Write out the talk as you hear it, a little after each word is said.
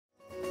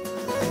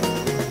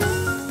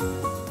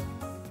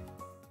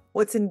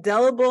What's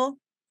indelible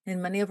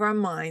in many of our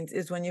minds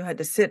is when you had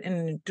to sit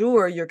and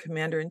endure your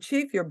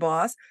commander-in-chief, your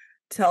boss,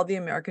 tell the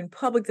American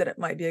public that it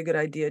might be a good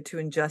idea to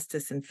ingest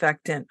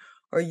disinfectant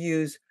or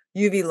use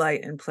UV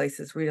light in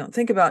places we don't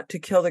think about to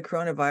kill the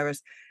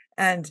coronavirus.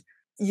 And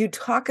you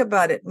talk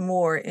about it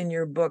more in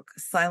your book,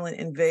 Silent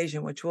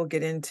Invasion, which we'll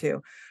get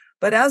into.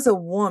 But as a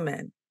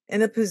woman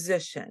in a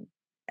position,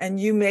 and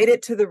you made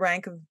it to the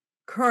rank of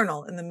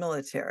colonel in the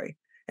military,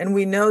 and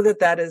we know that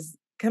that is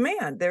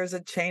command. There's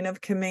a chain of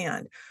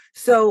command.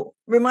 So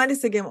remind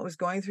us again what was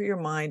going through your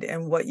mind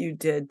and what you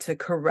did to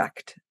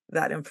correct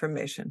that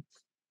information.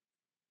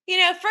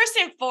 First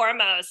and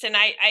foremost, and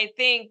I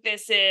think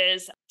this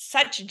is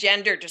such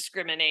gender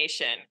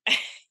discrimination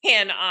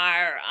in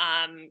our,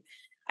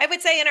 I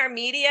would say in our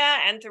media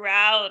and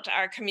throughout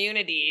our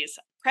communities.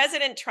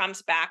 President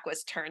Trump's back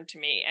was turned to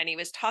me and he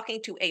was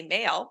talking to a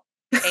male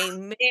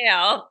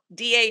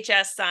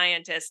DHS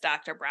scientist,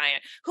 Dr.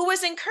 Bryant, who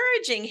was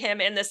encouraging him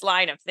in this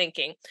line of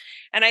thinking.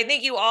 And I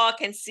think you all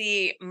can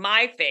see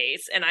my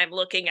face and I'm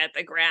looking at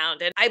the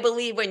ground. And I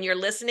believe when you're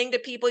listening to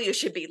people, you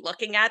should be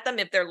looking at them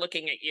if they're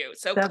looking at you.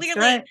 So That's clearly,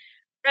 right.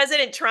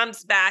 President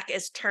Trump's back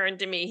is turned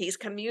to me. He's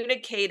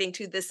communicating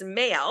to this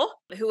male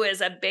who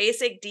is a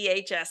basic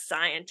DHS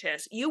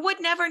scientist. You would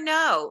never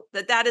know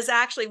that that is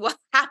actually what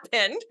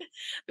happened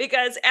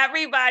because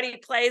everybody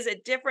plays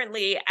it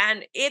differently.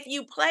 And if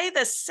you play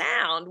the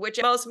sound, which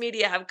most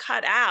media have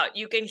cut out,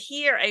 you can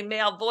hear a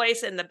male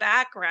voice in the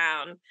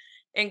background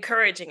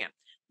encouraging him.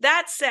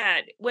 That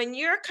said, when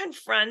you're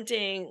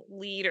confronting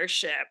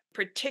leadership,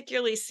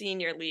 particularly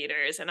senior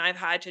leaders, and I've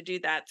had to do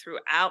that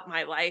throughout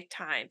my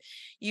lifetime,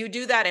 you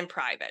do that in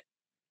private.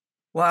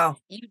 Wow.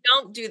 You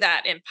don't do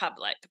that in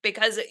public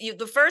because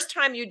the first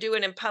time you do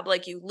it in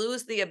public, you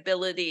lose the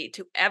ability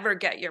to ever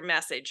get your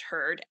message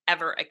heard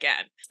ever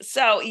again.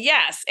 So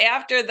yes,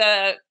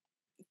 of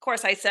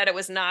course, I said it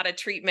was not a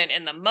treatment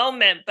in the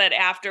moment, but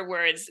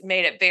afterwards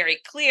made it very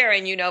clear.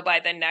 And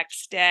by the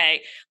next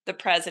day, the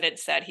president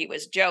said he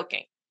was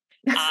joking.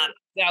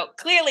 So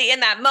clearly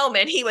in that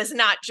moment, he was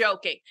not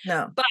joking.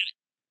 No. But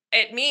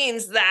it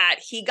means that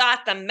he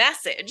got the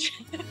message.